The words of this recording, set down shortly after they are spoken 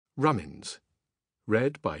Rummins.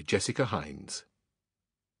 Read by Jessica Hines.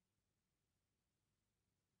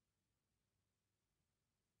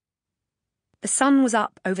 The sun was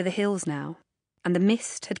up over the hills now, and the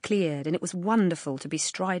mist had cleared, and it was wonderful to be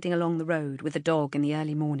striding along the road with the dog in the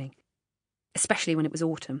early morning, especially when it was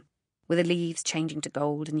autumn, with the leaves changing to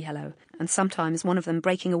gold and yellow, and sometimes one of them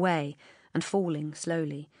breaking away and falling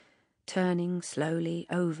slowly, turning slowly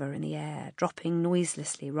over in the air, dropping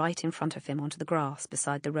noiselessly right in front of him onto the grass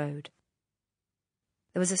beside the road.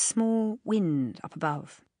 There was a small wind up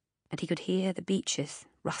above, and he could hear the beeches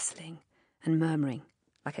rustling and murmuring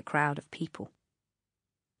like a crowd of people.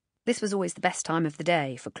 This was always the best time of the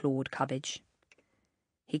day for Claude Cubbage.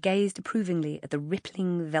 He gazed approvingly at the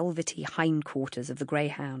rippling, velvety hindquarters of the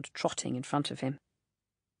greyhound trotting in front of him.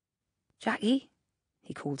 "Jackie,"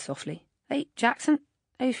 he called softly. "Hey, Jackson,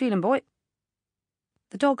 how you feeling, boy?"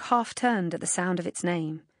 The dog half turned at the sound of its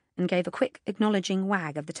name and gave a quick, acknowledging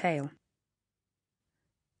wag of the tail.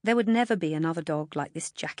 There would never be another dog like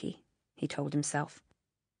this Jackie, he told himself.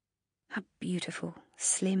 How beautiful,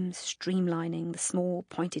 slim, streamlining, the small,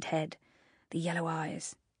 pointed head, the yellow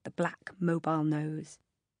eyes, the black, mobile nose.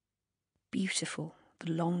 Beautiful,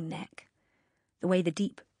 the long neck, the way the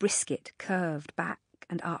deep brisket curved back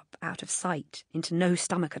and up out of sight into no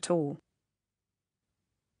stomach at all.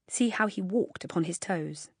 See how he walked upon his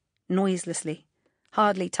toes, noiselessly,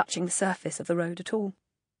 hardly touching the surface of the road at all.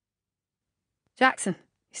 "Jackson,"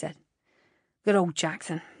 he said. "Good old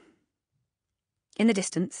Jackson." In the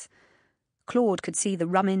distance, Claude could see the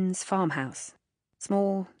Rummins farmhouse,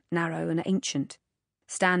 small, narrow and ancient,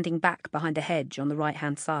 standing back behind a hedge on the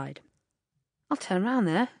right-hand side. "I'll turn round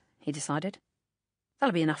there," he decided.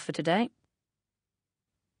 "That'll be enough for today."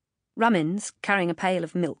 Rummins, carrying a pail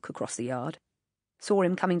of milk across the yard, saw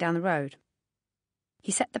him coming down the road.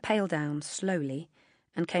 He set the pail down slowly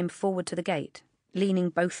and came forward to the gate, leaning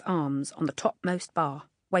both arms on the topmost bar,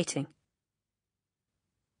 waiting.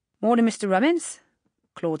 "Morning, Mr. Rummins,"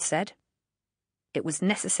 Claude said. It was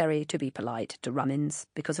necessary to be polite to Rummins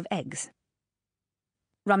because of eggs.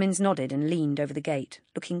 Rummins nodded and leaned over the gate,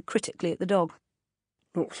 looking critically at the dog.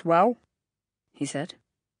 "Looks well," he said.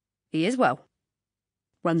 "He is well."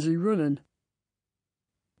 "When's he running?"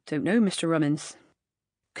 "Don't know, Mr. Rummins."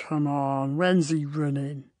 "Come on, when's he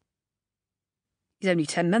running?" "He's only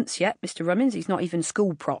 10 months yet, Mr. Rummins. He's not even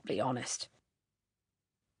schooled properly, honest."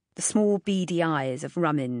 The small beady eyes of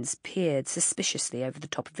Rummins peered suspiciously over the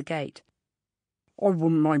top of the gate. "I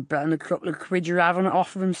wouldn't mind betting a couple of quid you're having it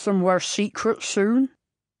off of him somewhere secret soon."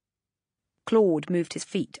 Claude moved his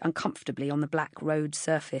feet uncomfortably on the black road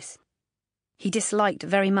surface. He disliked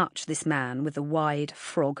very much this man with the wide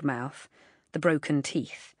frog mouth, the broken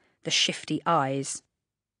teeth, the shifty eyes.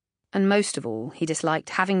 And most of all, he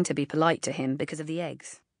disliked having to be polite to him because of the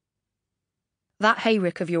eggs. "That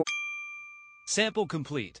hayrick of your..." Sample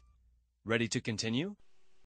complete. Ready to continue?